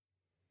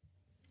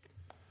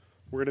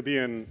We're going to be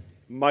in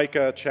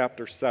Micah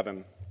chapter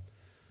 7.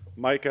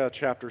 Micah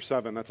chapter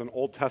 7, that's an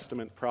Old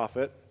Testament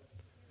prophet.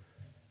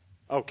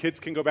 Oh,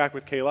 kids can go back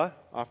with Kayla.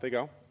 Off they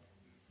go.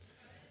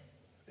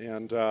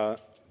 And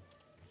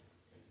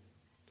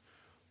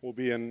we'll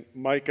be in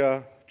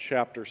Micah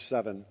chapter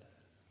 7.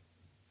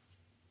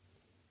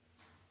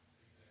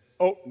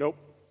 Oh, nope.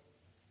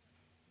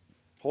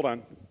 Hold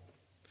on.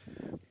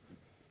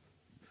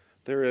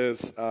 There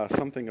is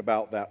something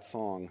about that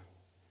song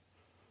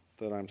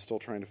that I'm still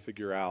trying to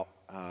figure out.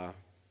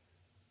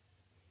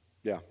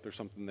 Yeah, there's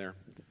something there.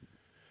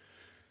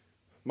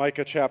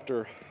 Micah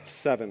chapter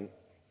 7.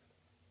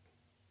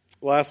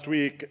 Last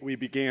week, we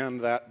began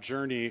that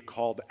journey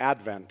called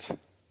Advent,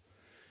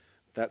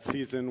 that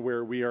season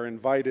where we are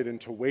invited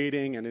into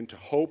waiting and into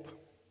hope.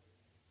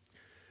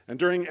 And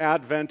during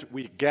Advent,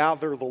 we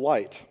gather the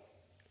light,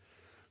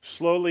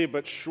 slowly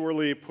but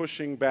surely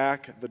pushing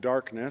back the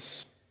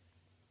darkness.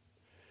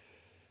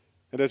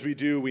 And as we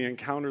do, we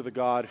encounter the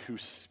God who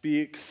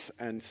speaks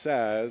and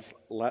says,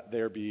 "Let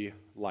there be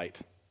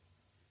light."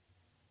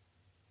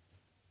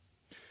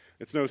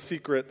 It's no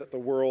secret that the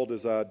world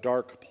is a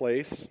dark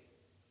place.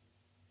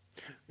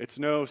 It's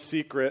no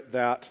secret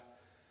that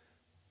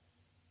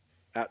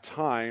at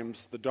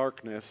times the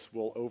darkness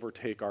will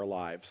overtake our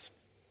lives.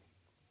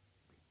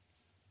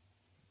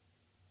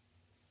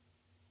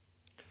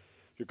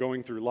 You're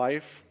going through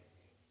life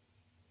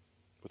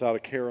without a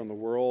care in the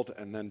world,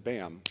 and then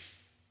bam,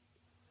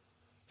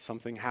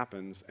 something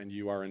happens and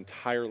you are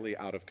entirely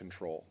out of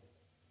control.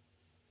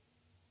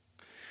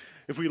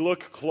 If we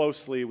look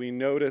closely, we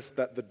notice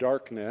that the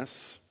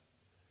darkness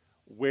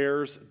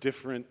wears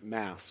different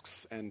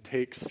masks and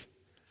takes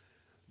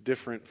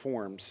different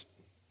forms.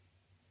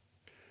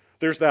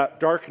 There's that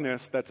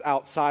darkness that's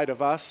outside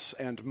of us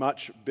and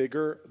much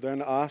bigger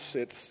than us.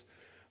 It's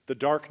the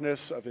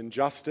darkness of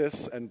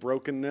injustice and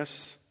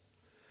brokenness,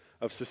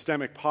 of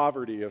systemic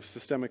poverty, of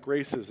systemic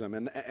racism.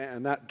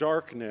 And that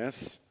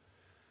darkness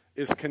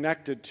is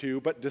connected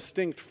to, but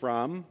distinct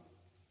from,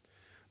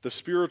 the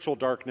spiritual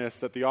darkness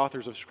that the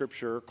authors of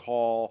Scripture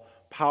call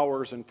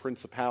powers and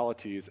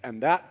principalities.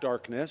 And that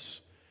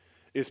darkness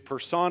is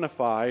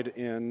personified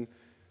in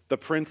the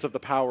prince of the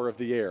power of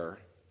the air,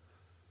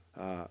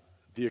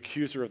 the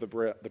accuser of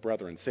the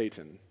brethren,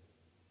 Satan.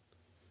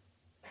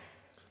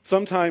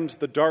 Sometimes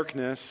the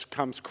darkness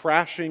comes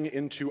crashing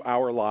into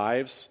our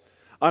lives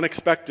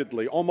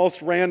unexpectedly,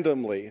 almost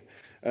randomly.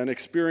 An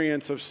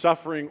experience of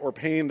suffering or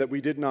pain that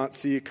we did not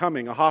see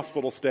coming, a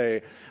hospital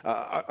stay,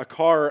 a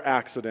car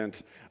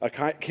accident, a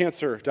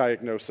cancer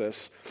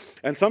diagnosis.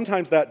 And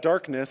sometimes that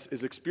darkness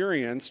is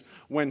experienced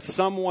when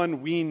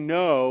someone we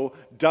know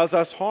does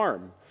us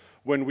harm,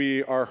 when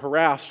we are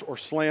harassed or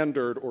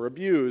slandered or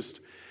abused.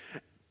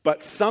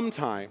 But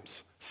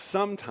sometimes,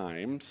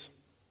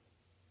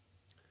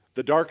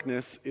 the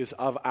darkness is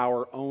of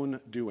our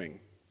own doing.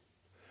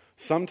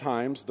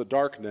 Sometimes the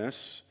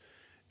darkness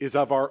is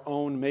of our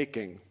own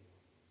making.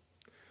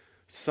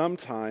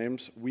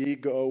 Sometimes we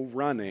go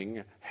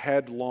running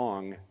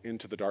headlong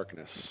into the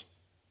darkness.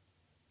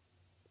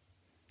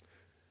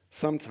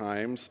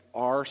 Sometimes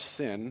our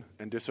sin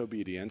and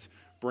disobedience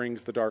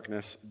brings the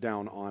darkness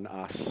down on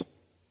us.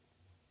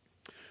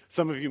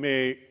 Some of you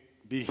may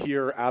be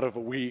here out of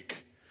a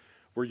week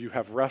where you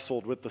have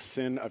wrestled with the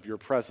sin of your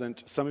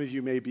present. Some of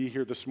you may be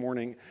here this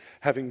morning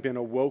having been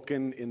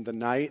awoken in the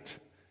night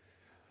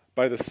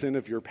by the sin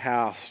of your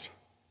past.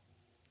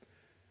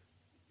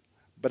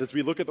 But as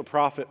we look at the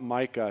prophet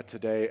Micah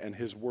today and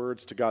his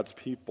words to God's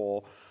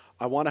people,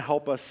 I want to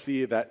help us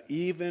see that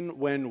even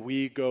when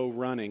we go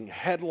running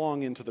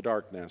headlong into the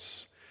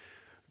darkness,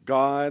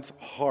 God's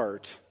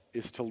heart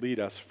is to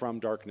lead us from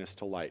darkness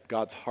to light.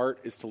 God's heart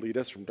is to lead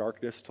us from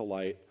darkness to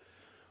light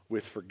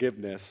with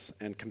forgiveness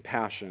and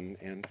compassion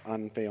and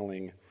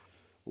unfailing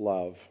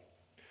love.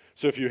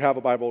 So if you have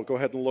a Bible, go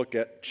ahead and look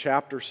at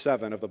chapter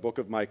 7 of the book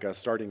of Micah,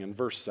 starting in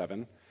verse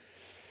 7.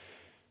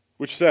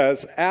 Which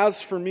says,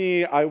 "As for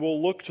me, I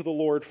will look to the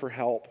Lord for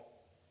help.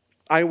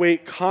 I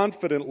wait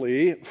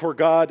confidently for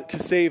God to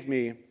save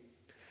me,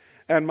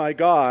 and my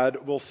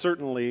God will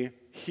certainly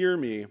hear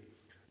me.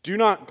 Do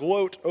not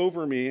gloat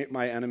over me,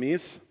 my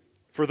enemies,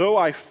 for though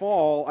I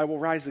fall, I will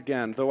rise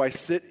again. Though I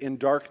sit in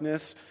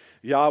darkness,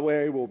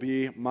 Yahweh will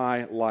be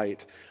my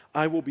light.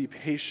 I will be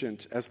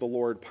patient as the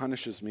Lord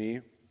punishes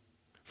me,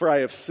 for I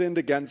have sinned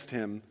against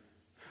him.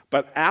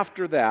 But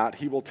after that,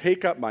 he will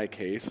take up my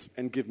case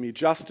and give me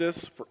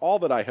justice for all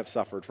that I have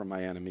suffered from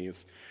my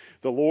enemies.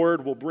 The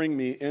Lord will bring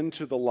me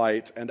into the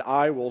light, and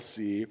I will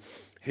see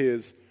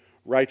his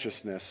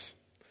righteousness."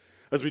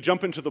 As we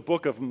jump into the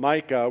book of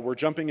Micah, we're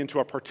jumping into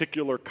a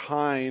particular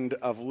kind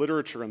of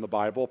literature in the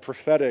Bible,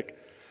 prophetic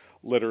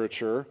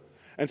literature.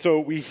 And so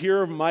we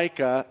hear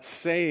Micah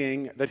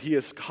saying that he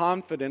is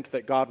confident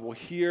that God will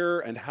hear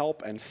and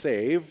help and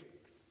save.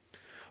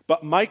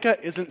 But Micah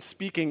isn't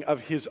speaking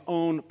of his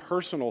own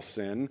personal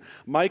sin.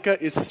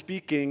 Micah is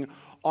speaking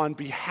on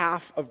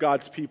behalf of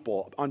God's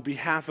people, on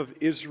behalf of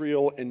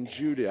Israel and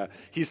Judah.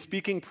 He's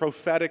speaking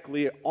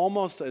prophetically,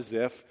 almost as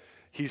if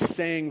he's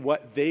saying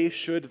what they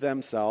should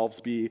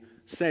themselves be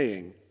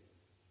saying.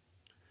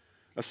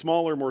 A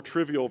smaller, more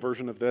trivial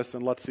version of this,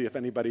 and let's see if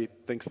anybody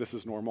thinks this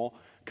is normal,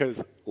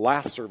 because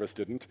last service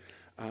didn't.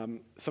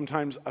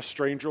 Sometimes a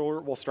stranger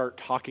will start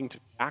talking to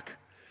Jack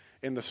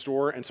in the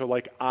store, and so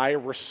like I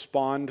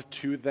respond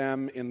to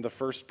them in the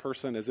first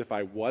person as if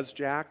I was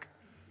Jack.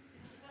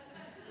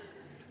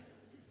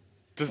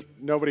 Does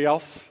nobody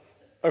else?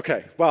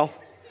 Okay, well,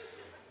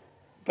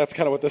 that's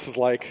kind of what this is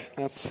like.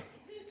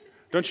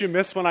 Don't you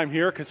miss when I'm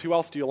here? Because who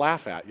else do you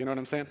laugh at? You know what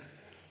I'm saying?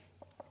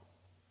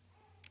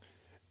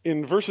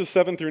 In verses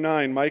 7 through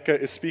 9, Micah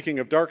is speaking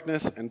of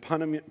darkness and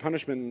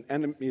punishment and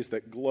enemies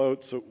that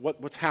gloat. So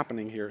what's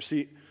happening here?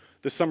 See,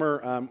 this summer,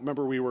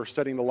 remember we were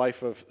studying the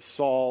life of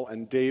Saul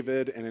and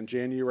David, and in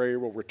January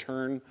we'll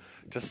return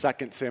to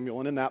 2 Samuel.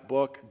 And in that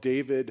book,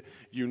 David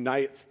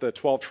unites the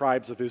 12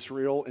 tribes of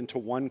Israel into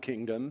one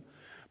kingdom.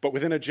 But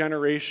within a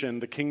generation,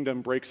 the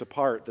kingdom breaks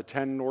apart. The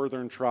 10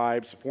 northern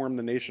tribes form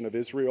the nation of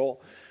Israel.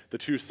 The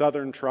 2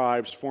 southern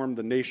tribes form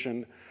the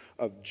nation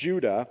of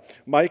Judah.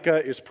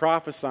 Micah is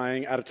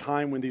prophesying at a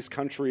time when these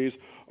countries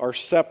are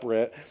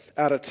separate,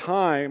 at a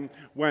time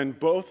when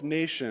both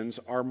nations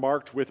are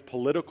marked with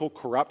political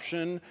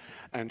corruption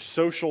and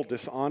social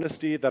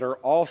dishonesty that are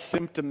all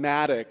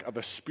symptomatic of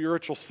a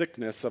spiritual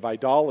sickness of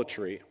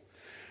idolatry.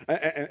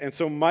 And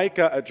so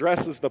Micah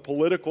addresses the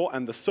political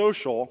and the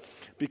social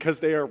because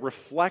they are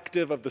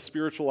reflective of the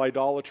spiritual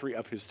idolatry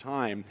of his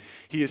time.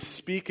 He is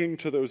speaking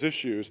to those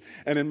issues.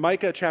 And in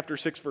Micah chapter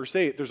 6, verse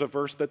 8, there's a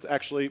verse that's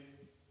actually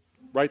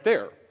right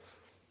there.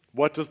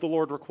 What does the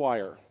Lord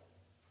require?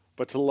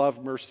 But to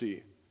love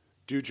mercy,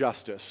 do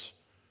justice,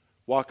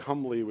 walk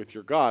humbly with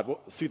your God.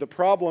 Well, see, the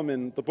problem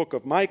in the book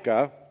of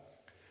Micah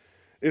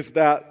is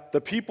that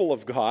the people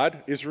of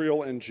God,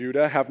 Israel and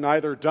Judah, have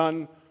neither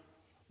done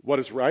what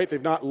is right,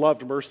 they've not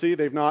loved mercy,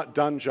 they've not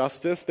done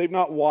justice, they've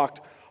not walked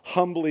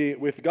humbly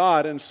with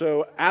God. And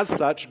so, as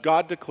such,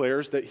 God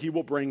declares that he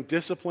will bring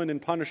discipline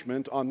and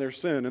punishment on their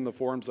sin in the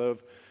forms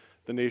of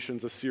the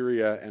nations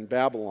Assyria and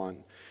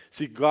Babylon.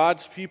 See,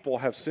 God's people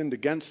have sinned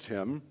against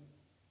him,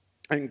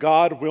 and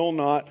God will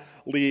not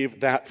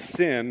leave that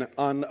sin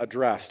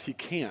unaddressed. He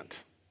can't.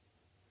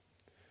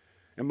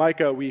 In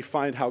Micah, we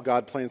find how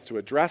God plans to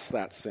address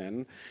that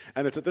sin,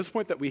 and it's at this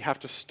point that we have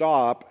to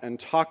stop and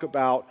talk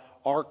about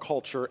our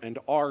culture and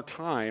our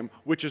time,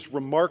 which is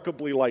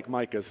remarkably like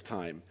Micah's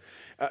time.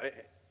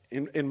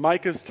 In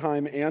Micah's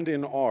time and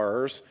in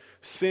ours,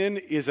 sin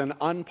is an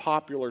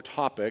unpopular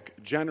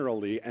topic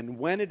generally, and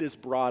when it is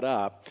brought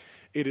up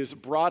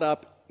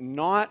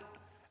not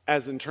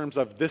as in terms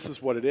of this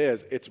is what it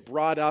is, it's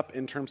brought up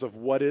in terms of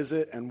what is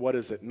it and what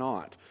is it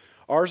not.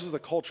 Ours is a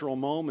cultural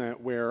moment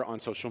where on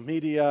social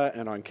media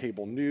and on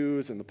cable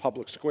news and the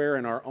public square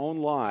in our own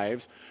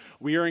lives,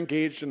 we are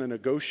engaged in a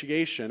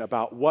negotiation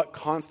about what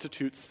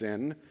constitutes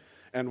sin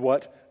and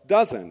what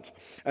doesn't.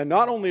 And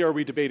not only are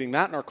we debating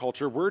that in our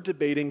culture, we're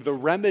debating the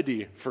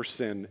remedy for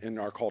sin in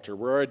our culture.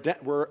 We're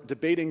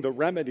debating the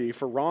remedy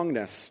for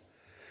wrongness.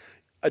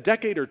 A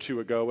decade or two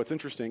ago, what's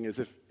interesting is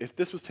if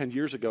this was 10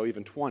 years ago,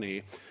 even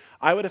 20,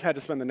 I would have had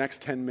to spend the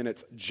next 10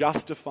 minutes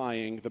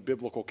justifying the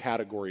biblical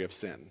category of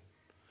sin.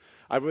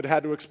 I would have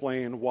had to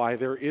explain why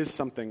there is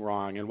something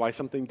wrong and why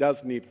something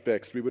does need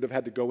fixed. We would have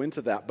had to go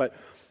into that. But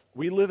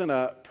we live in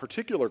a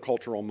particular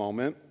cultural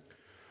moment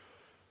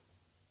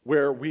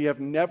where we have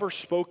never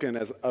spoken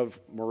of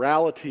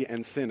morality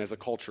and sin as a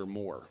culture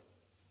more.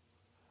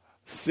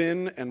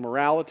 Sin and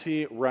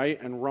morality, right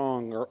and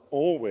wrong, are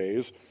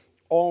always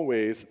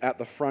at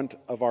the front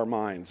of our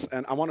minds.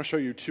 And I want to show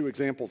you 2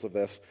 examples of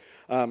this.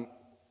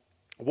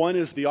 One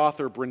is the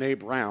author Brené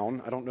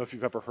Brown. I don't know if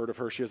you've ever heard of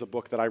her. She has a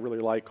book that I really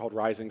like called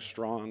Rising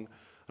Strong,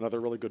 another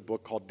really good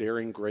book called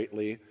Daring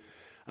Greatly.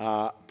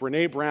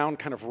 Brené Brown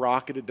kind of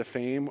rocketed to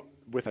fame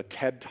with a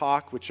TED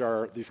Talk, which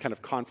are these kind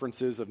of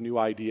conferences of new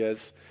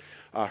ideas.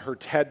 Her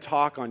TED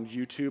Talk on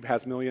YouTube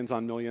has millions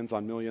on millions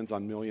on millions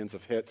on millions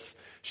of hits.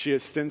 She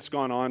has since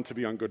gone on to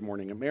be on Good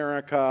Morning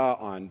America,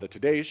 on The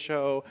Today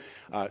Show.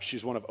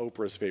 She's one of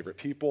Oprah's favorite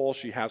people.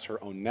 She has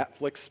her own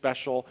Netflix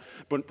special.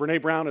 But Brené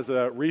Brown is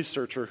a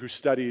researcher who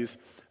studies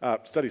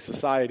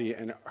society,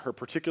 and her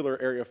particular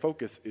area of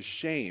focus is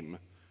shame.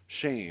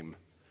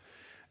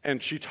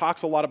 And she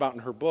talks a lot about in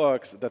her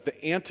books that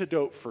the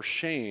antidote for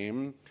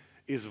shame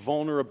is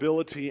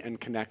vulnerability and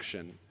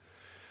connection.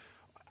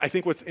 I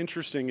think what's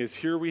interesting is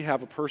here we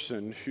have a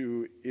person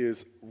who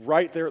is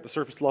right there at the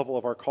surface level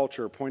of our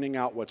culture pointing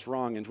out what's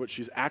wrong, and what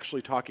she's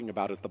actually talking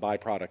about is the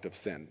byproduct of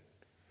sin.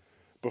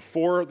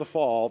 Before the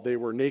fall, they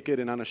were naked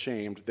and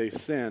unashamed. They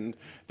sinned.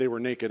 They were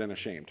naked and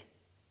ashamed.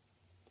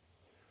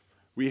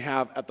 We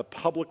have, at the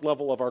public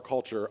level of our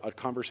culture, a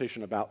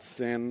conversation about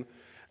sin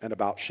and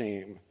about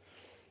shame.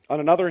 On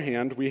another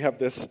hand, we have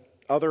this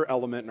other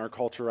element in our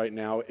culture right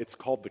now. It's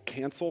called the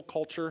cancel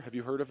culture. Have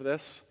you heard of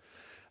this?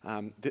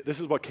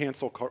 This is what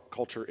cancel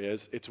culture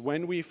is. It's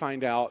when we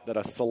find out that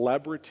a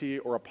celebrity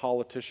or a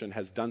politician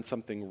has done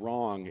something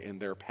wrong in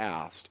their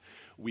past,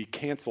 we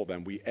cancel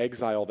them, we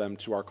exile them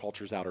to our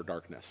culture's outer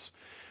darkness.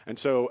 And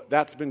so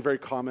that's been very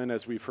common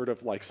as we've heard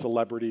of like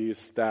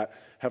celebrities that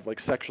have like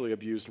sexually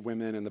abused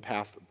women in the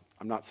past.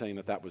 I'm not saying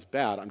that that was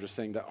bad. I'm just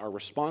saying that our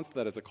response to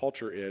that as a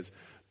culture is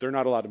they're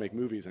not allowed to make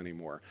movies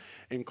anymore,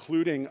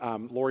 including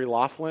Lori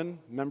Loughlin.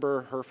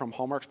 Remember her from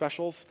Hallmark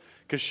specials?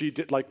 Because she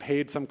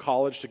paid some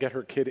college to get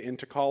her kid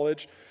into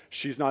college.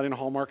 She's not in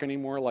Hallmark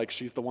anymore.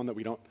 She's the one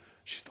we don't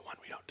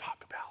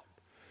talk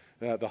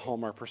about. The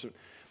Hallmark person.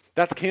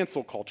 That's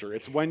cancel culture.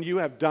 It's when you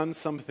have done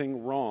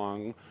something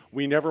wrong,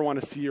 we never want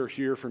to see or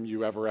hear from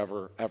you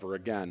ever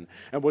again.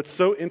 And what's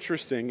so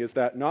interesting is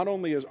that not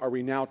only are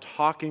we now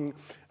talking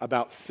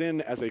about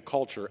sin as a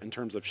culture in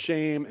terms of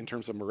shame, in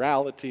terms of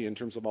morality, in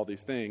terms of all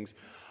these things,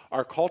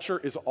 our culture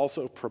is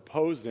also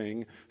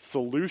proposing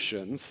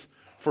solutions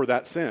for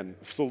that sin,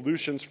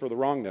 solutions for the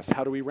wrongness.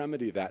 How do we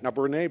remedy that? Now,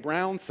 Brene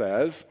Brown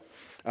says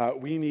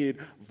we need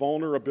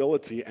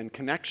vulnerability and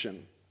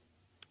connection.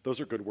 Those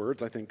are good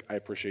words. I think I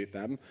appreciate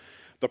them.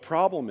 The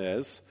problem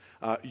is,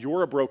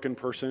 you're a broken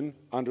person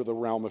under the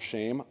realm of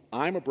shame.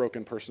 I'm a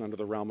broken person under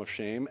the realm of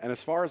shame. And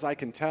as far as I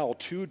can tell,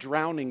 two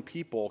drowning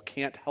people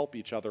can't help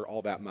each other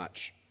all that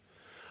much.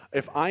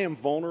 If I am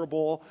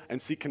vulnerable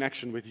and seek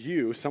connection with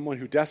you, someone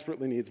who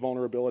desperately needs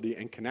vulnerability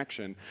and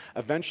connection,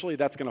 eventually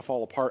that's going to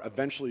fall apart.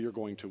 Eventually you're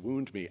going to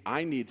wound me.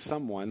 I need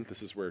someone,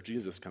 this is where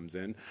Jesus comes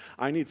in,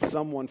 I need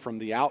someone from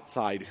the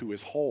outside who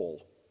is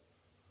whole,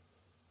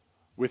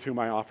 with whom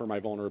I offer my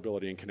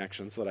vulnerability and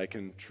connection so that I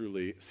can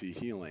truly see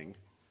healing.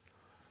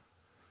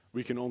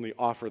 We can only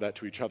offer that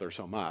to each other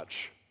so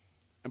much.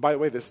 And by the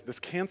way, this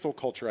cancel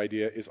culture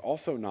idea is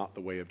also not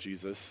the way of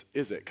Jesus,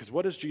 is it? Because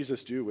what does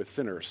Jesus do with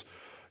sinners?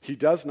 He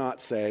does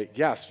not say,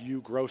 yes,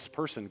 you gross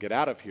person, get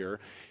out of here.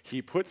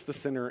 He puts the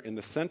sinner in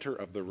the center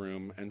of the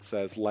room and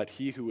says, let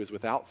he who is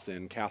without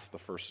sin cast the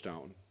first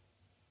stone.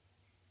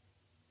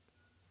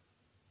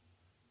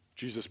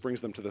 Jesus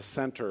brings them to the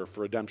center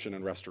for redemption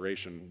and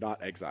restoration,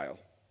 not exile.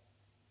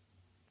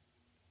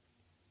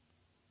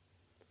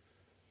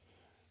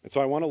 And so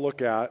I want to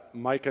look at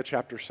Micah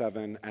chapter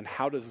 7 and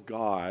how does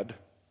God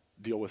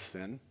deal with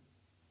sin?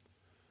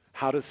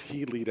 How does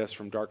he lead us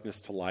from darkness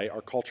to light?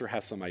 Our culture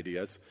has some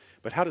ideas,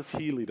 but how does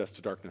he lead us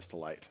to darkness to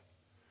light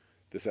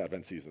this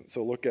Advent season?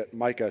 So look at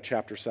Micah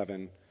chapter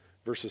 7,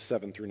 verses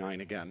 7 through 9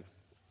 again.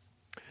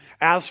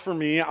 As for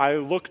me, I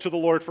look to the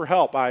Lord for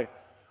help. I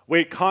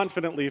wait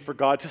confidently for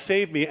God to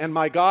save me, and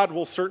my God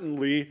will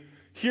certainly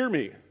hear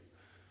me.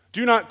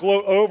 Do not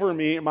gloat over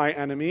me, my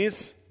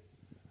enemies.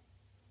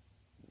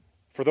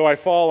 For though I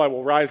fall, I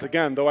will rise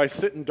again. Though I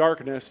sit in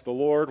darkness, the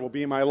Lord will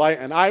be my light,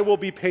 and I will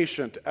be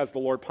patient as the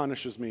Lord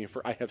punishes me,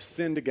 for I have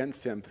sinned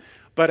against him.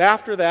 But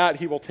after that,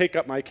 he will take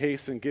up my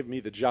case and give me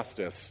the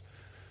justice.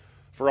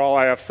 For all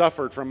I have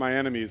suffered from my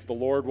enemies, the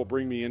Lord will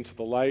bring me into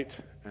the light,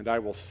 and I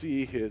will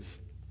see his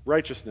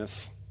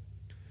righteousness.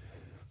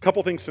 A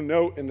couple things to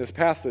note in this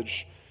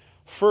passage.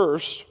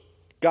 First,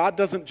 God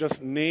doesn't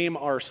just name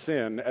our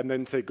sin and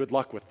then say, good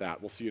luck with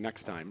that. We'll see you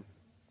next time.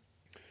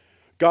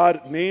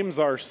 God names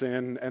our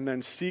sin and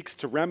then seeks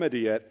to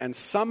remedy it, and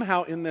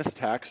somehow in this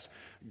text,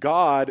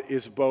 God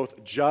is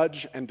both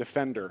judge and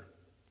defender.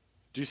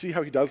 Do you see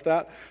how he does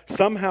that?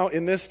 Somehow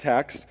in this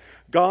text,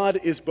 God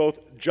is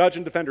both judge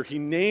and defender. He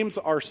names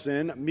our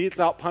sin, metes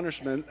out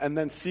punishment, and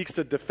then seeks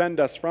to defend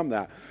us from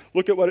that.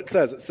 Look at what it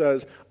says. It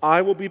says,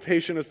 I will be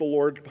patient as the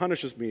Lord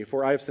punishes me,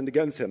 for I have sinned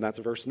against him. That's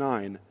verse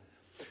 9.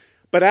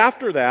 But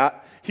after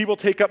that, he will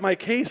take up my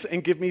case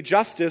and give me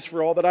justice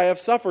for all that I have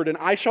suffered, and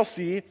I shall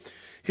see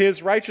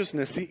his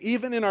righteousness. See,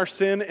 even in our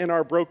sin and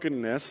our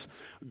brokenness,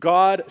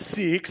 God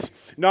seeks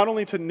not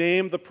only to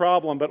name the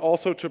problem, but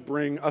also to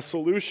bring a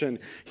solution.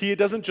 He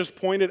doesn't just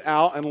point it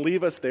out and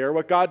leave us there.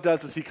 What God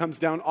does is he comes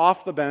down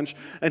off the bench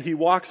and he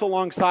walks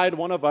alongside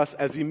one of us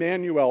as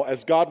Emmanuel,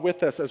 as God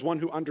with us, as one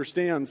who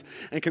understands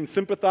and can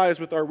sympathize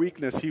with our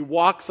weakness. He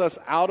walks us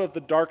out of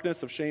the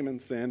darkness of shame and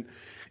sin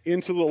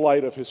into the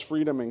light of his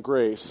freedom and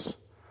grace.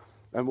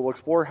 And we'll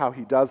explore how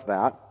he does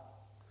that.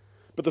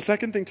 But the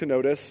second thing to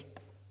notice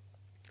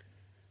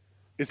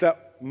is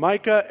that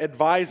Micah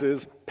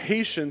advises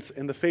patience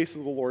in the face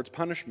of the Lord's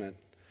punishment.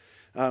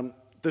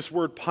 This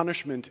word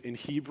punishment in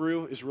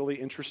Hebrew is really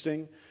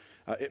interesting.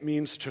 It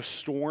means to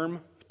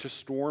storm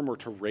or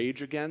to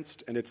rage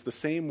against, and it's the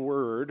same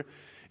word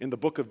in the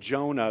book of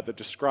Jonah that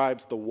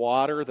describes the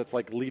water that's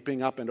like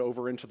leaping up and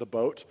over into the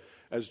boat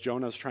as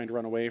Jonah's trying to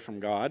run away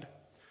from God.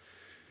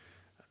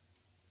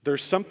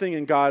 There's something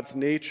in God's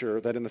nature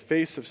that in the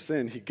face of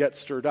sin, he gets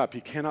stirred up. He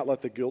cannot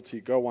let the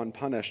guilty go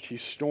unpunished. He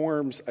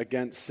storms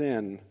against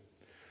sin.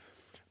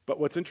 But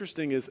what's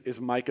interesting is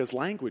Micah's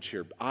language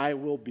here. I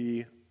will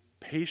be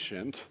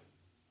patient.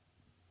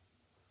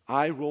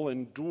 I will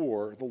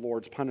endure the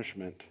Lord's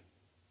punishment.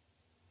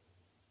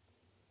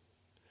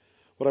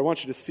 What I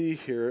want you to see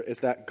here is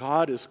that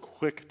God is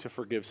quick to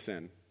forgive sin.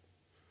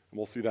 And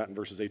we'll see that in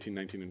verses 18,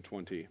 19, and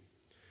 20.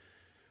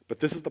 But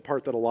this is the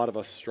part that a lot of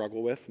us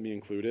struggle with, me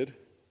included.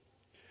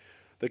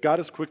 That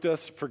God is quick to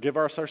forgive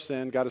us our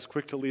sin. God is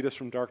quick to lead us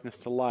from darkness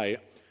to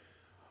light.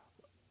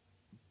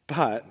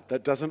 But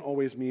that doesn't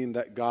always mean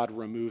that God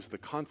removes the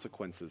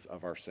consequences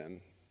of our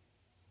sin.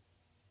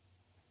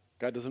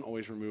 God doesn't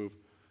always remove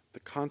the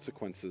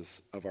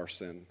consequences of our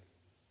sin.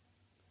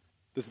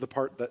 This is the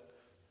part that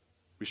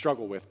we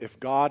struggle with. If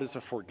God is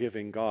a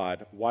forgiving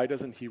God, why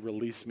doesn't he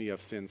release me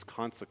of sin's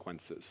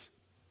consequences,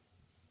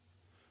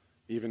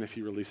 even if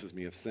he releases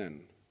me of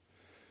sin?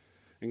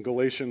 In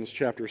Galatians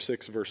chapter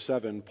 6, verse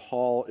 7,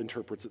 Paul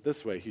interprets it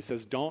this way. He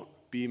says, don't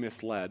be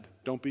misled.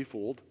 Don't be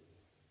fooled.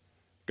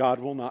 God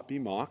will not be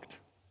mocked.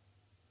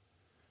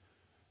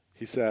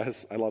 He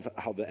says, I love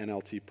how the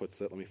NLT puts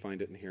it. Let me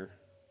find it in here.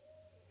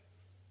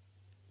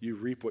 You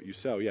reap what you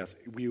sow. Yes,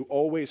 you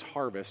always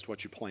harvest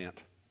what you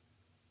plant.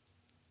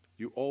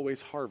 You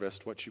always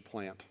harvest what you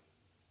plant.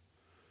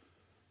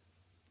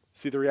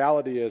 See, the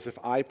reality is if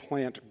I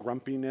plant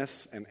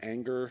grumpiness and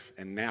anger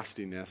and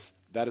nastiness,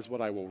 that is what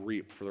I will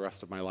reap for the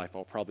rest of my life.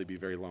 I'll probably be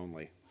very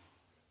lonely.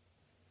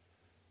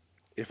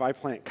 If I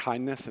plant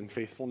kindness and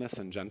faithfulness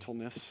and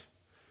gentleness,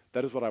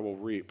 that is what I will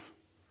reap,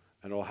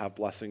 and it will have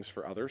blessings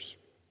for others.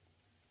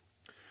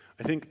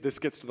 I think this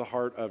gets to the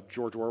heart of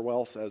George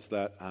Orwell says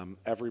that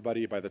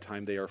everybody by the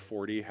time they are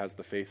 40 has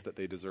the face that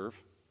they deserve.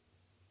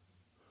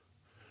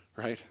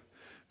 Right?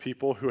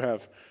 People who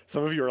have,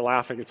 some of you are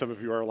laughing and some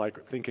of you are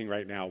like thinking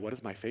right now, what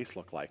does my face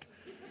look like?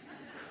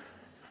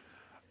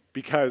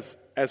 Because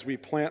as we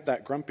plant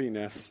that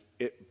grumpiness,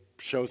 it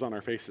shows on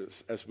our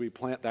faces. As we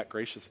plant that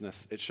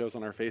graciousness, it shows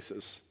on our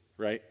faces,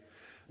 right?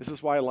 This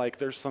is why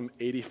there's some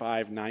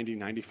 85, 90,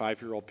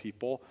 95-year-old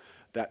people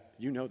that,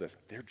 you know this,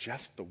 they're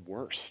just the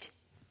worst.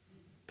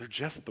 They're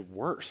just the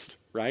worst,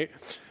 right?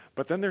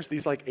 But then there's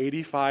these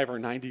 85 or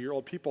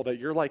 90-year-old people that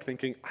you're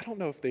thinking, I don't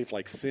know if they've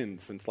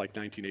sinned since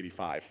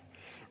 1985,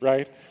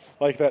 right?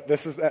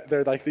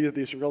 They're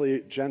these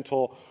really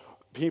gentle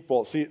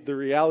people. See, the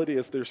reality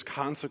is there's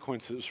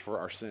consequences for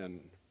our sin.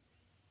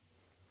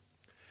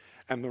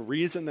 And the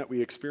reason that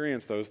we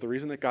experience those, the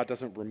reason that God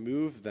doesn't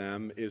remove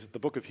them is the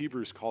book of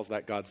Hebrews calls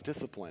that God's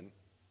discipline.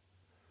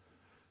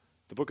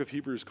 The book of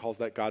Hebrews calls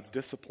that God's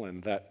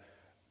discipline, that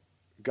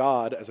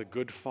God, as a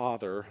good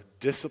father,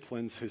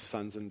 disciplines his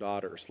sons and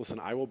daughters. Listen,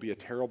 I will be a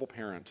terrible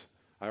parent.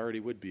 I already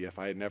would be if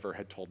I had never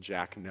had told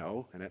Jack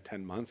no, and at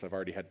 10 months I've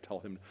already had to tell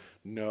him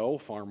no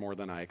far more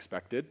than I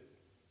expected.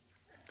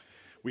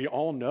 We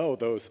all know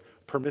those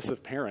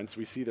permissive parents.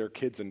 We see their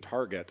kids in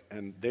Target,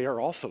 and they are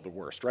also the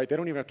worst, right? They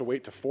don't even have to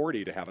wait to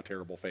 40 to have a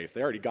terrible face.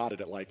 They already got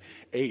it at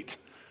 8,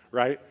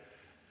 right?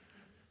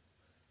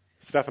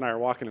 Steph and I are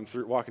walking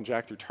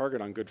Jack through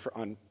Target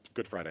on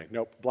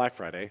Black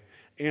Friday,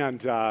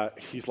 and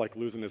he's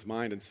losing his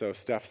mind, and so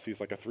Steph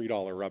sees a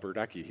 $3 rubber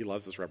ducky. He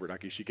loves this rubber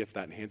ducky. She gets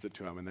that and hands it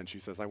to him, and then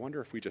she says, I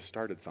wonder if we just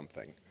started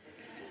something,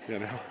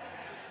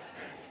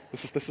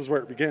 This is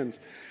where it begins.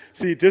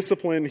 See,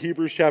 discipline,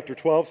 Hebrews chapter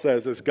 12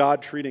 says, is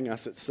God treating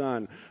us as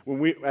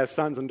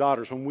sons and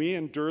daughters. When we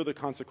endure the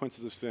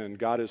consequences of sin,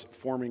 God is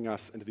forming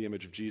us into the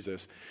image of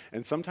Jesus.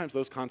 And sometimes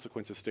those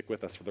consequences stick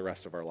with us for the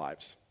rest of our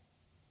lives.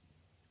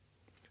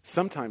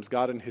 Sometimes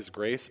God in his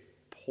grace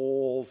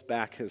pulls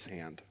back his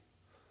hand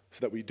so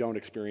that we don't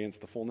experience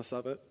the fullness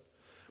of it.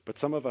 But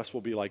some of us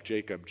will be like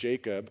Jacob.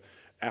 Jacob,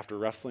 after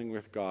wrestling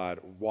with God,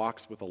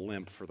 walks with a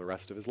limp for the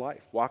rest of his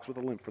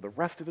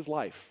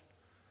life.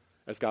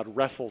 As God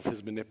wrestles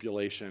his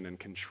manipulation and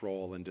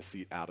control and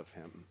deceit out of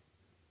him.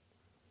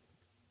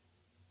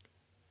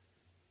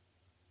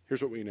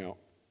 Here's what we know.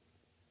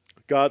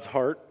 God's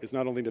heart is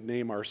not only to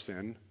name our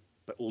sin,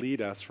 but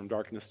lead us from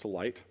darkness to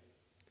light.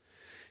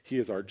 He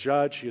is our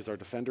judge, he is our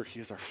defender, he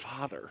is our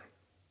father.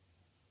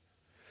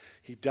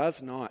 He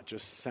does not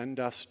just send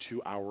us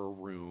to our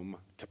room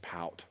to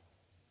pout.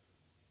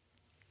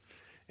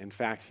 In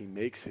fact, he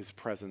makes his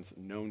presence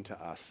known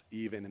to us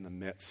even in the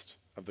midst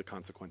of the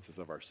consequences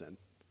of our sin.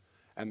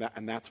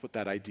 And that's what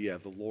that idea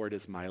of the Lord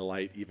is my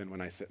light even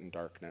when I sit in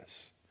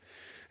darkness.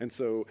 And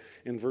so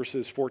in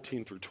verses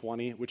 14 through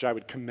 20, which I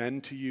would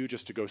commend to you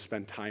just to go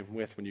spend time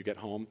with when you get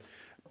home,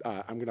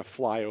 I'm going to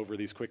fly over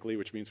these quickly,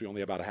 which means we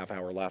only have about a half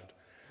hour left.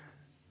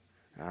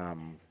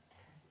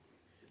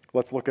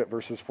 Let's look at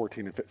verses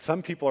 14 and 15.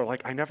 Some people are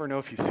like, I never know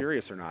if he's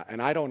serious or not,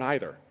 and I don't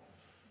either.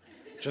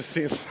 Just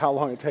seems how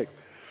long it takes.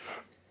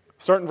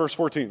 Start in verse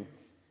 14.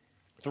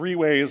 3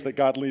 ways that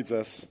God leads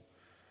us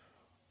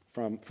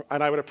and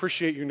I would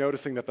appreciate you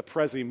noticing that the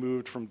Prezi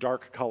moved from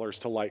dark colors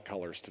to light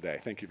colors today.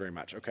 Thank you very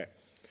much. Okay.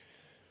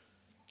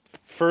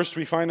 First,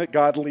 we find that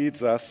God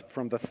leads us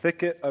from the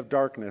thicket of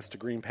darkness to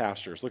green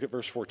pastures. Look at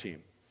verse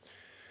 14.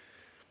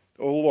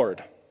 O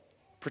Lord,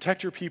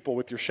 protect your people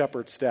with your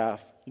shepherd's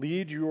staff.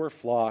 Lead your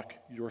flock,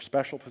 your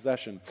special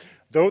possession.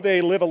 Though they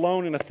live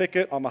alone in a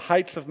thicket on the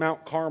heights of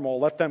Mount Carmel,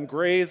 let them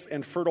graze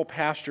in fertile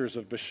pastures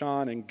of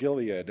Bashan and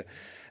Gilead,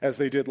 as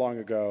they did long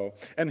ago.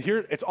 And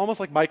here, it's almost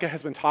like Micah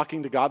has been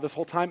talking to God this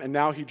whole time, and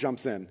now he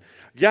jumps in.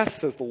 Yes,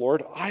 says the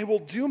Lord, I will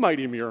do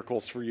mighty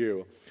miracles for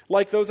you,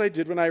 like those I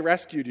did when I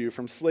rescued you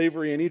from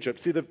slavery in Egypt.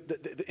 See, the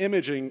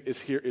imaging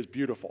is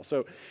beautiful.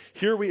 So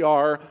here we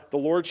are, the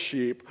Lord's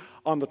sheep,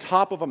 on the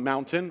top of a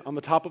mountain. On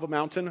the top of a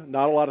mountain,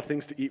 not a lot of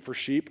things to eat for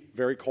sheep,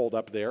 very cold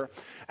up there.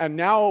 And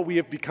now we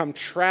have become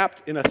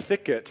trapped in a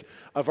thicket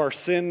of our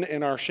sin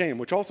and our shame,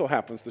 which also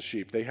happens to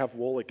sheep. They have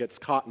wool, it gets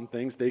caught in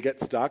things, they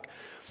get stuck.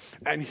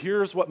 And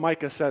here's what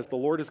Micah says, the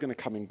Lord is going to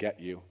come and get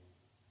you.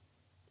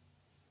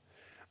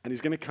 And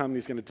he's going to come and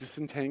he's going to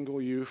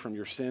disentangle you from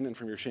your sin and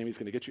from your shame. He's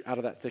going to get you out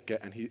of that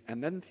thicket.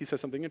 And then he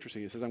says something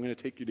interesting. He says, I'm going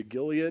to take you to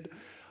Gilead.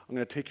 I'm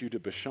going to take you to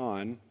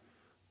Bashan.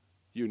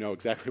 You know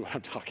exactly what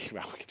I'm talking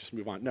about. We can just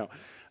move on. No.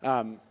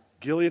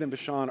 Gilead and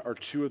Bashan are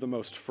two of the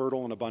most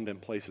fertile and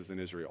abundant places in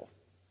Israel.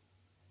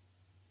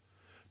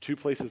 Two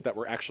places that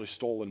were actually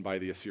stolen by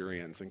the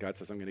Assyrians. And God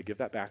says, I'm going to give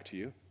that back to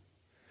you.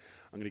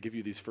 I'm going to give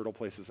you these fertile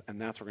places, and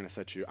that's where I'm going to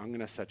set you. I'm going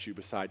to set you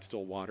beside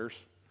still waters.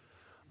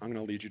 I'm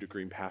going to lead you to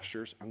green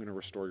pastures. I'm going to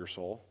restore your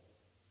soul.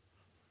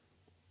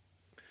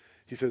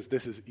 He says,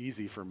 this is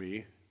easy for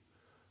me.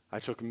 I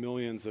took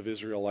millions of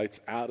Israelites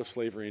out of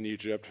slavery in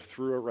Egypt,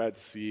 through a Red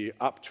Sea,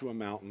 up to a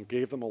mountain,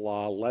 gave them a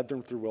law, led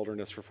them through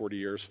wilderness for 40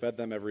 years, fed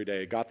them every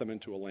day, got them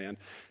into a land,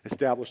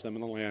 established them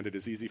in the land. It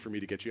is easy for me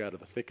to get you out of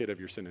the thicket of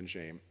your sin and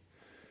shame.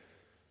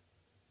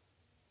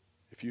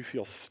 If you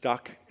feel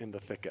stuck in the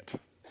thicket,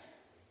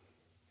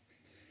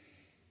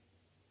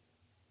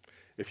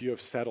 if you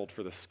have settled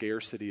for the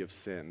scarcity of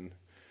sin,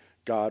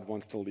 God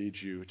wants to lead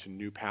you to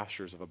new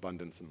pastures of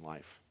abundance in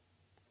life.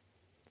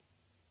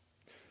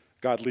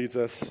 God leads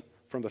us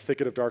from the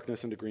thicket of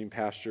darkness into green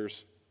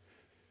pastures.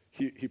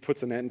 He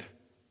puts an end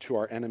to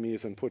our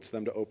enemies and puts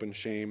them to open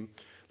shame.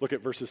 Look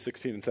at verses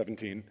 16 and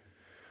 17.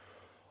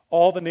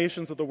 All the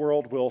nations of the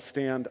world will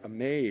stand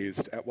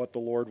amazed at what the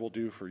Lord will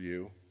do for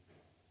you.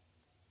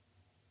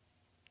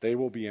 They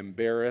will be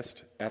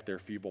embarrassed at their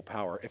feeble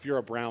power. If you're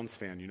a Browns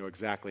fan, you know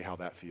exactly how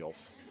that feels.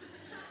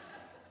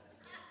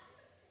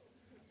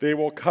 They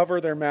will cover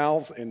their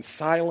mouths in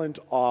silent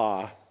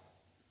awe,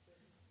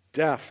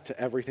 deaf to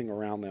everything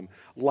around them,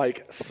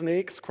 like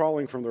snakes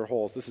crawling from their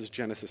holes. This is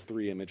Genesis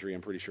 3 imagery,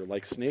 I'm pretty sure.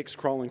 Like snakes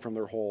crawling from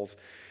their holes,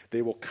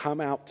 they will come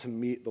out to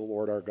meet the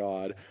Lord our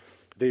God.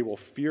 They will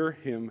fear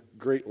him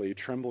greatly,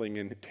 trembling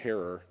in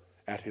terror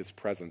at his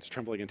presence.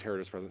 Trembling in terror at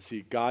his presence.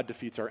 See, God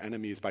defeats our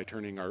enemies by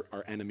turning our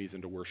enemies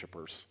into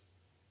worshipers.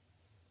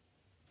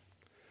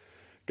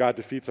 God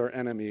defeats our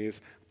enemies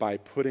by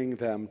putting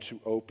them to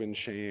open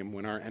shame.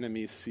 When our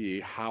enemies see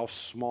how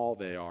small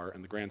they are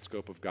in the grand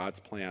scope of God's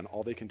plan,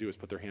 all they can do is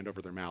put their hand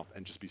over their mouth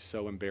and just be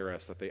so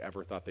embarrassed that they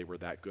ever thought they were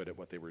that good at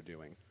what they were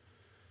doing.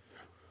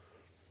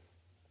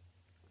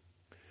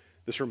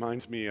 This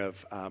reminds me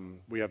of,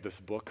 we have this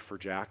book for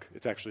Jack.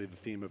 It's actually the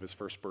theme of his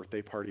first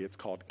birthday party. It's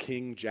called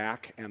King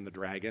Jack and the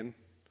Dragon.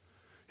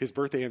 His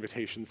birthday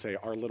invitations say,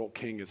 our little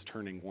king is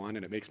turning 1,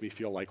 and it makes me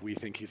feel like we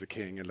think he's a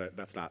king, and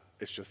that's not.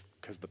 It's just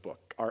because the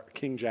book.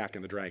 King Jack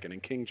and the Dragon.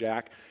 And King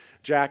Jack,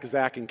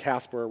 Zach, and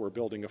Casper were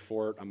building a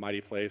fort, a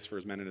mighty place for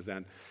his men and his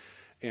men.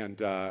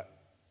 And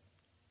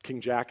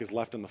King Jack is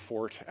left in the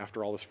fort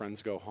after all his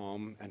friends go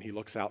home, and he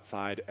looks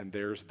outside, and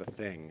there's the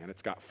thing, and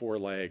it's got 4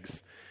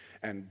 legs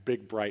and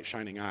big, bright,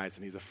 shining eyes,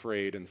 and he's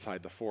afraid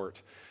inside the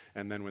fort.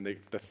 And then when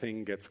the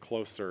thing gets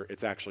closer,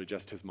 it's actually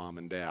just his mom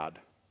and dad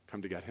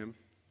come to get him.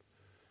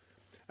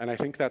 And I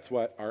think that's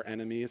what our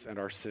enemies and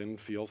our sin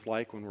feels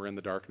like when we're in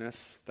the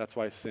darkness. That's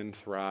why sin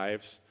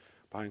thrives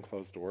behind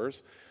closed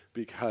doors,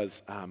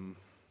 because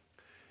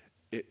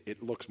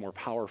it looks more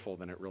powerful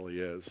than it really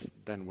is,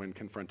 than when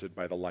confronted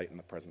by the light and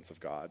the presence of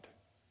God.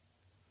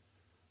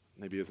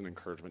 Maybe as an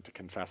encouragement to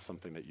confess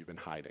something that you've been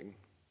hiding.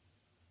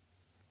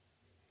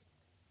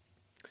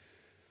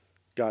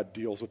 God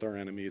deals with our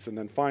enemies. And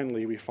then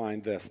finally, we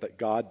find this, that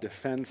God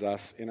defends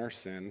us in our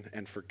sin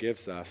and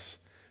forgives us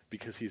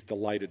because he's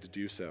delighted to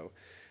do so.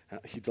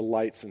 He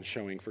delights in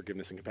showing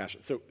forgiveness and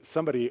compassion. So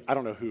somebody, I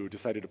don't know who,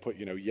 decided to put,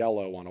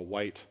 yellow on a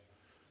white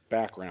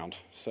background.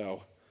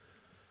 So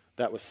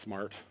that was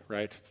smart,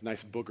 right? It's a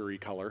nice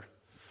boogery color.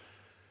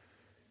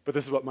 But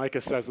this is what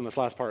Micah says in this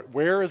last part.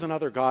 Where is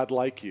another God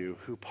like you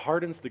who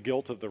pardons the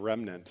guilt of the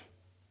remnant,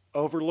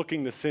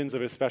 overlooking the sins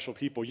of his special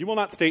people? You will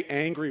not stay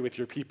angry with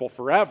your people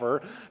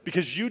forever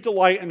because you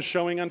delight in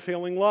showing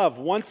unfailing love.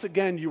 Once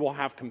again, you will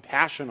have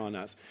compassion on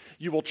us.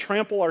 You will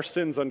trample our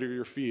sins under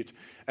your feet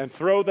and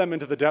throw them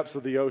into the depths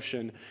of the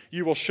ocean.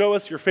 You will show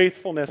us your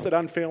faithfulness and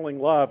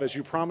unfailing love as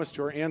you promised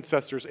to our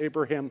ancestors,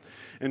 Abraham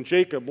and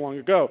Jacob, long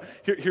ago.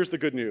 Here's the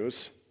good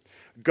news.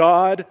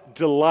 God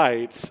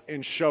delights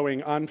in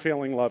showing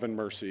unfailing love and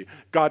mercy.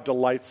 God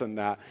delights in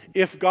that.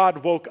 If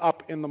God woke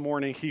up in the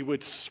morning, he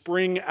would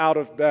spring out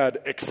of bed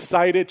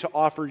excited to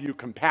offer you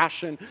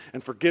compassion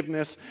and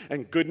forgiveness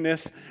and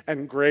goodness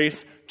and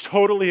grace,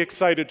 totally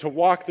excited to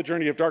walk the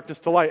journey of darkness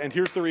to light. And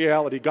here's the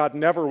reality. God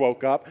never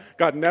woke up.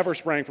 God never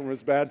sprang from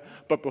his bed.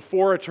 But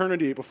before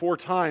eternity, before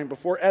time,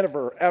 before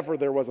ever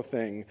there was a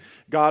thing,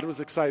 God was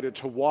excited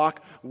to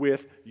walk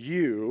with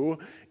you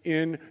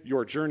in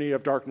your journey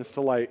of darkness to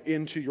light,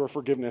 into your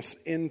forgiveness,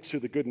 into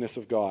the goodness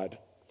of God.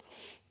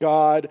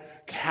 God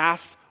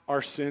casts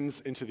our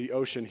sins into the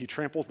ocean. He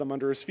tramples them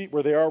under his feet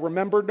where they are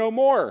remembered no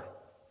more.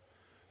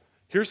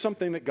 Here's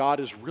something that God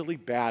is really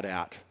bad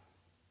at.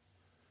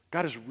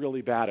 God is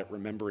really bad at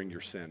remembering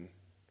your sin.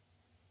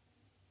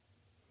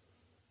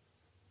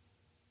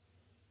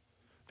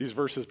 These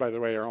verses, by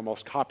the way, are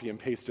almost copy and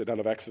pasted out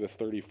of Exodus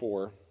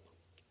 34.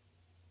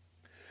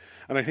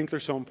 And I think they're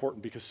so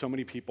important because so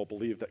many people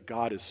believe that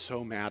God is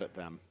so mad at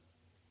them.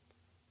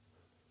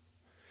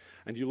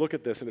 And you look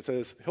at this and it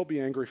says, he'll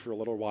be angry for a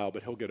little while,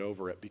 but he'll get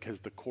over it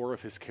because the core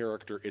of his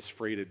character is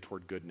freighted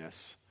toward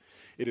goodness.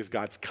 It is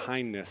God's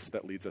kindness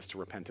that leads us to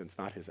repentance,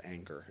 not his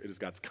anger. It is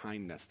God's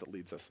kindness that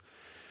leads us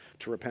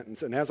to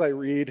repentance. And as I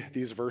read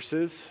these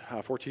verses,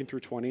 14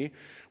 through 20,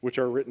 which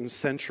are written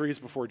centuries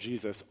before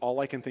Jesus, all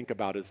I can think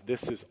about is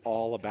this is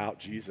all about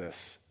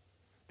Jesus.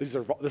 This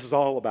is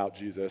all about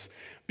Jesus,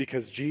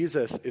 because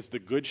Jesus is the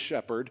good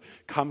shepherd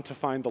come to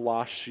find the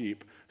lost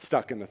sheep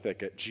stuck in the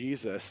thicket.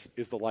 Jesus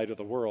is the light of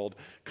the world,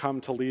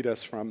 come to lead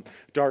us from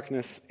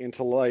darkness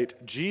into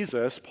light.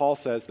 Jesus, Paul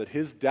says that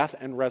his death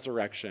and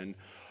resurrection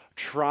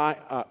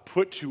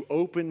put to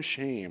open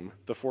shame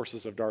the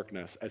forces of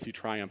darkness as he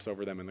triumphs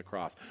over them in the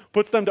cross.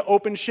 Puts them to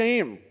open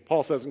shame,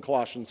 Paul says in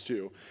Colossians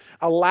 2.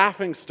 A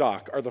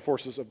laughingstock are the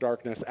forces of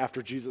darkness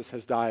after Jesus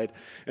has died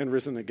and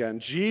risen again.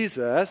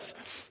 Jesus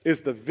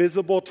is the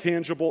visible,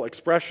 tangible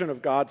expression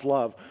of God's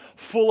love,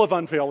 full of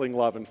unfailing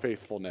love and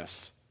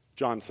faithfulness,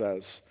 John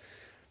says.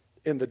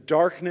 In the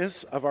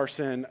darkness of our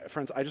sin,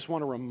 friends, I just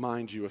want to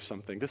remind you of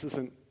something. This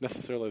isn't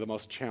necessarily the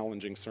most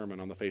challenging sermon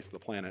on the face of the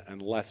planet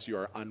unless you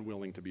are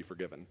unwilling to be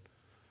forgiven.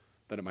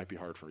 Then it might be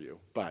hard for you.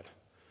 But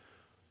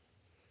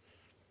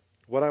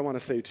what I want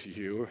to say to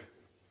you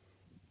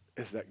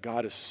is that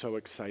God is so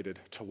excited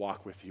to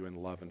walk with you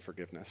in love and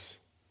forgiveness.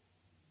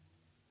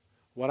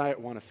 What I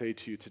want to say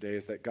to you today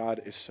is that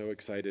God is so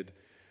excited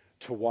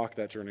to walk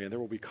that journey, and there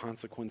will be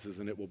consequences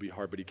and it will be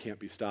hard, but he can't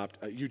be stopped.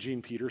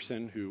 Eugene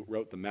Peterson, who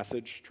wrote the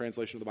Message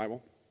translation of the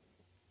Bible,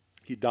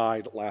 he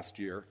died last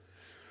year.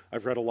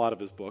 I've read a lot of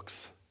his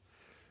books,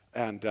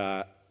 and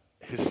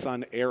his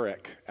son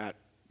Eric at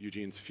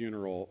Eugene's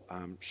funeral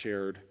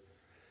shared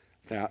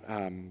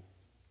that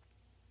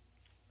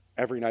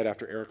every night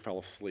after Eric fell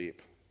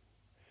asleep,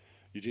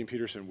 Eugene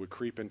Peterson would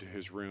creep into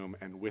his room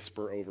and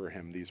whisper over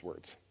him these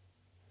words: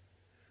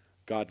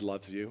 God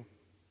loves you.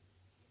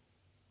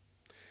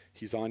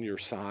 He's on your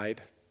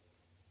side.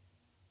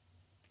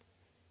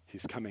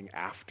 He's coming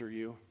after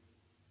you.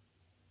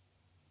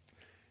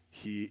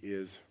 He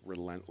is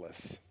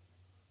relentless.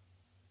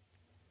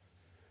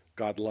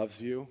 God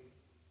loves you.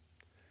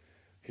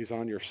 He's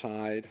on your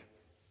side.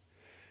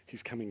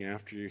 He's coming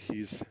after you.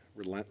 He's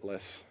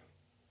relentless.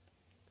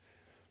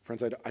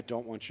 Friends, I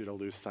don't want you to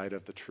lose sight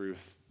of the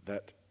truth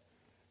that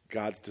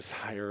God's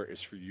desire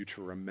is for you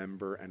to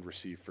remember and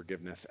receive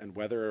forgiveness. And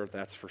whether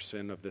that's for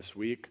sin of this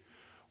week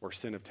or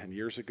sin of 10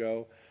 years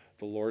ago,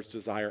 the Lord's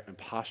desire and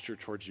posture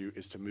towards you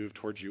is to move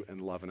towards you in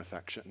love and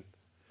affection.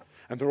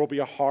 And there will be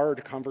a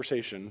hard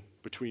conversation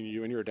between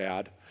you and your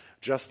dad,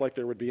 just like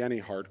there would be any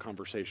hard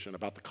conversation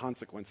about the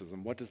consequences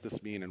and what does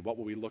this mean and what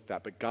will we look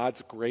at. But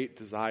God's great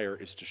desire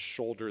is to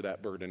shoulder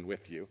that burden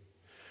with you.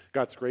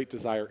 God's great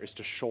desire is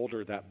to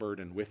shoulder that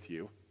burden with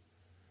you.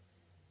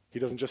 He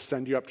doesn't just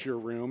send you up to your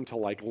room to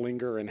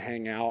linger and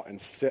hang out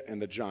and sit in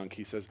the junk.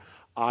 He says,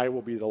 I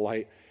will be the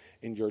light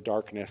in your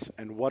darkness.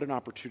 And what an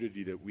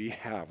opportunity that we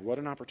have. What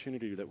an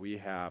opportunity that we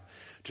have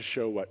to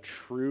show what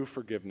true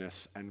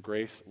forgiveness and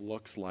grace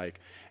looks like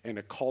in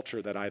a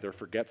culture that either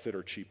forgets it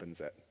or cheapens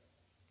it.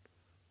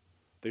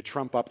 They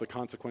trump up the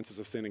consequences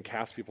of sin and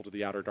cast people to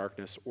the outer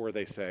darkness, or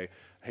they say,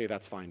 hey,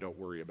 that's fine, don't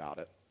worry about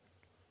it.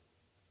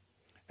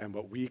 And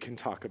what we can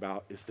talk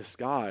about is this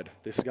God.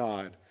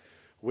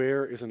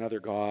 Where is another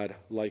God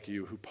like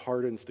you who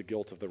pardons the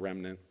guilt of the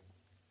remnant,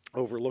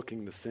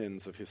 overlooking the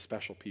sins of his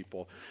special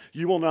people?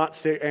 You will not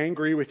stay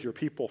angry with your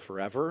people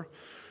forever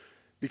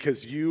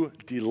because you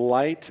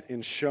delight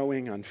in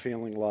showing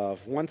unfailing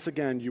love. Once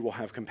again, you will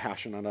have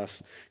compassion on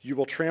us. You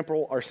will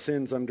trample our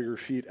sins under your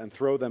feet and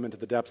throw them into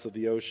the depths of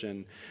the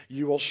ocean.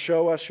 You will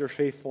show us your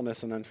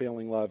faithfulness and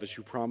unfailing love as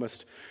you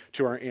promised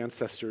to our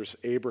ancestors,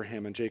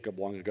 Abraham and Jacob,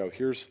 long ago.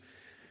 Here's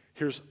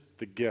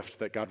the gift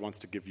that God wants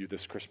to give you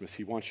this Christmas.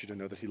 He wants you to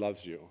know that he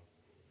loves you.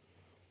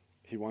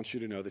 He wants you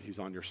to know that he's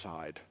on your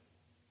side.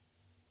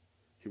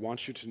 He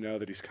wants you to know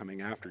that he's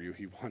coming after you.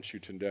 He wants you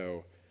to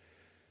know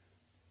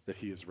that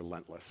he is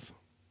relentless.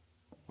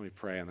 Let me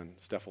pray, and then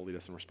Steph will lead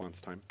us in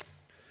response time.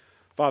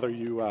 Father,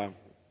 you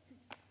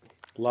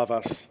love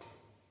us,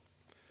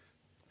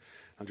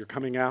 and you're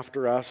coming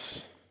after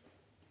us,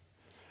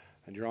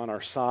 and you're on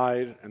our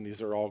side, and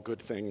these are all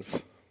good things.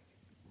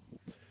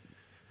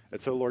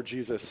 And so, Lord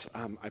Jesus,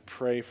 I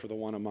pray for the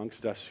one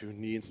amongst us who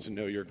needs to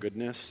know your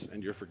goodness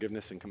and your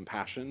forgiveness and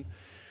compassion,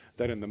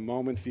 that in the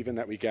moments even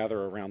that we gather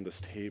around this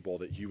table,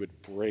 that you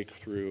would break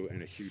through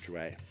in a huge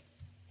way.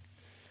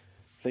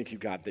 Thank you,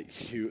 God,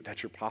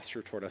 that your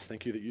posture toward us.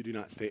 Thank you that you do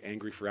not stay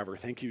angry forever.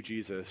 Thank you,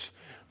 Jesus,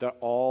 that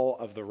all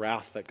of the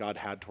wrath that God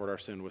had toward our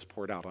sin was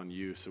poured out on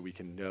you so we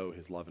can know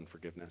his love and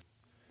forgiveness.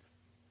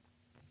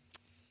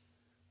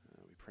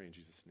 We pray in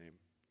Jesus' name.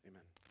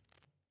 Amen.